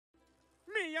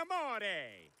Mi amore,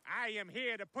 I am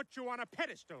here to put you on a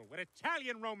pedestal with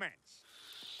Italian romance.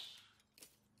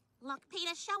 Look,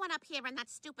 Peter, showing up here in that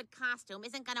stupid costume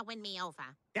isn't gonna win me over.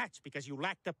 That's because you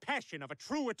lack the passion of a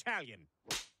true Italian.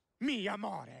 Mi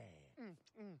amore.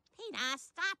 Peter,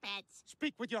 stop it.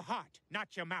 Speak with your heart,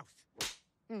 not your mouth.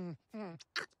 Damn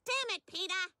it,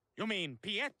 Peter. You mean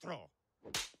Pietro.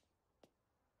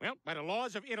 Well, by the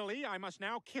laws of Italy, I must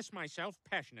now kiss myself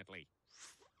passionately.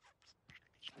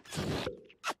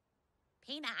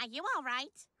 Peter, are you all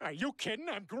right? Are you kidding?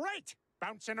 I'm great.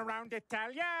 Bouncing around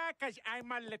Italia, 'cause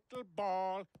I'm a little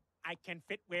ball. I can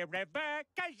fit wherever,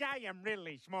 'cause I am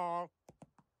really small.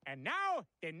 And now,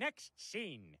 the next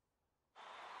scene.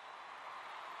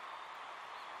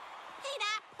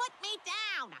 Peter, put me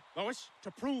down. Lois,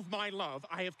 to prove my love,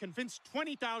 I have convinced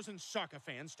 20,000 soccer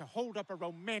fans to hold up a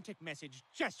romantic message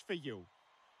just for you.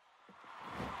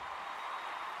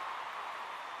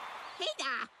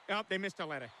 Peter! Oh, they missed a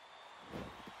letter.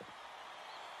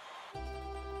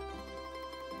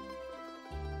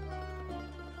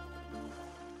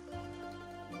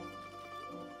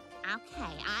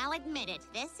 Okay, I'll admit it.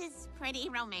 This is pretty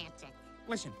romantic.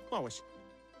 Listen, Lois,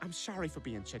 I'm sorry for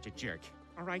being such a jerk,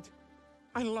 all right?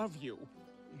 I love you.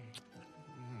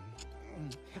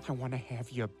 I want to have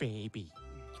your baby.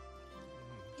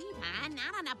 Peter,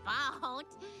 not on a boat.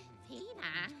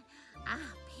 Peter.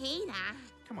 Peter.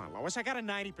 Come on, Lois, I got a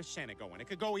 90% going. It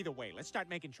could go either way. Let's start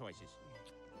making choices.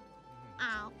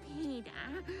 Oh, Peter.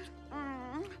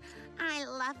 I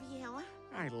love you.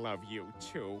 I love you,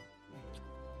 too.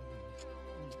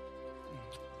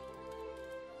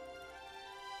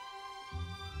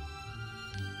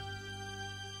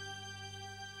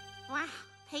 Wow,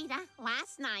 Peter,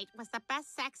 last night was the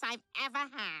best sex I've ever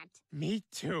had. Me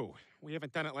too. We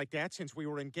haven't done it like that since we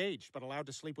were engaged, but allowed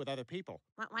to sleep with other people.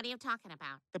 What are you talking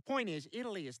about? The point is,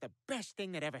 Italy is the best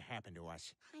thing that ever happened to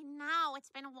us. I know, it's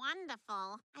been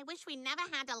wonderful. I wish we never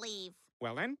had to leave.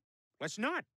 Well then, let's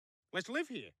not. Let's live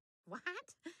here.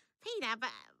 What? Peter,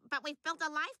 but we've built a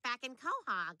life back in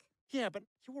Quahog. Yeah, but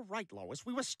you were right, Lois.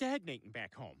 We were stagnating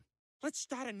back home. Let's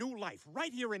start a new life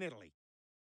right here in Italy.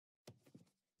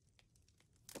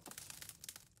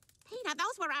 Peter,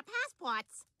 those were our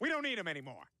passports. We don't need them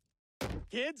anymore.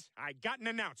 Kids, I got an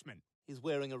announcement. He's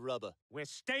wearing a rubber. We're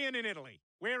staying in Italy.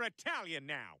 We're Italian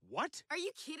now. What? Are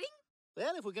you kidding?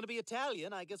 Well, if we're going to be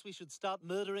Italian, I guess we should start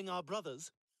murdering our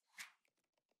brothers.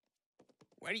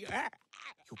 Where are you at?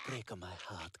 You break my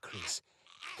heart, Chris.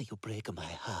 You break my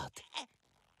heart.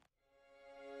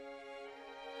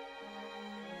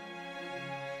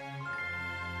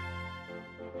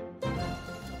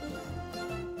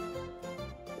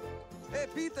 Hey,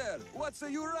 Peter, what's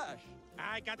your rush?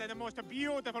 I got the most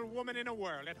beautiful woman in the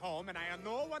world at home, and I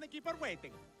don't want to keep her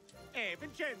waiting. Hey,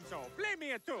 Vincenzo, play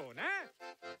me a tune, eh?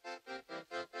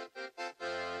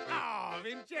 Oh,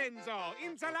 Vincenzo,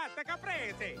 insalata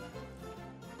caprese.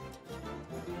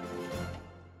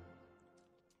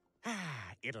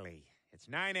 Ah, Italy. It's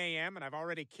 9 a.m., and I've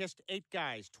already kissed 8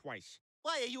 guys twice.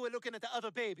 Why are you looking at the other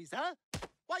babies, huh?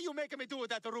 Why you making me do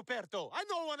that to Ruperto? I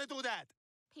don't want to do that.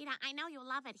 Peter, I know you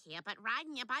love it here, but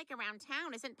riding your bike around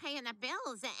town isn't paying the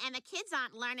bills, and the kids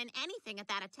aren't learning anything at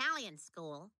that Italian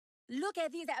school. Look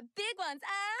at these big ones.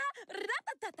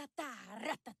 Ra-ta-ta-ta-ta,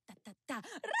 ra-ta-ta-ta-ta,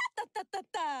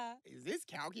 ra-ta-ta-ta-ta. Is this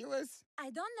calculus? I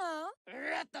don't know.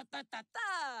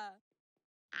 Ra-ta-ta-ta-ta.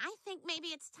 I think maybe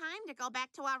it's time to go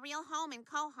back to our real home in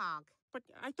Quahog. But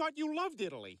I thought you loved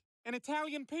Italy, and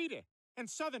Italian Peter, and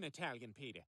Southern Italian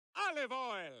Peter. Olive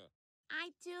oil!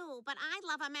 I do, but I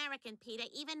love American Peter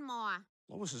even more.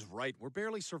 Lois is right. We're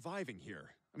barely surviving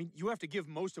here. I mean, you have to give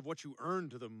most of what you earn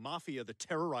to the mafia that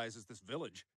terrorizes this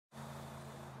village.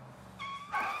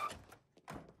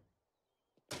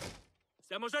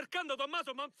 Stiamo cercando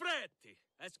Tommaso Manfretti.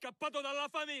 È scappato dalla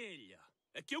famiglia.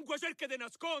 E chiunque cerchi di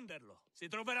nasconderlo si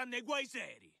troverà nei guai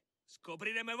seri.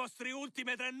 Scopriremo i vostri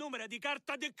ultimi 3 numeri di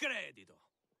carta di credito.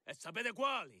 E sapete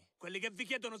quali? Quelli che vi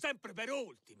chiedono sempre per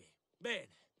ultimi.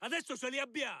 Bene, adesso ce li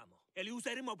abbiamo e li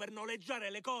useremo per noleggiare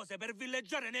le cose per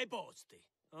villeggiare nei posti.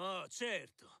 Oh,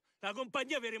 certo, la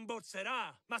compagnia vi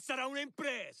rimborserà, ma sarà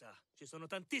un'impresa. Ci sono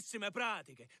tantissime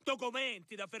pratiche,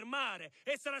 documenti da firmare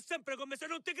e sarà sempre come se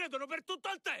non ti credono per tutto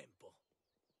il tempo.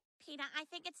 Peter, I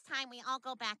think it's time we all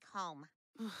go back home.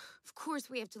 Of course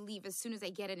we have to leave as soon as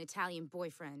I get an Italian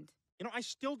boyfriend. You know, I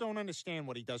still don't understand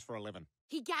what he does for a living.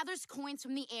 He gathers coins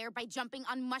from the air by jumping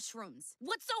on mushrooms.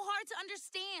 What's so hard to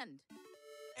understand?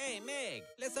 Hey, Meg,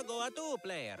 let's go a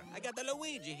 2-player. I got the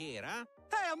Luigi here, huh?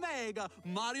 Hey, Meg!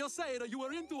 Mario said you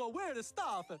were into a weird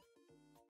stuff.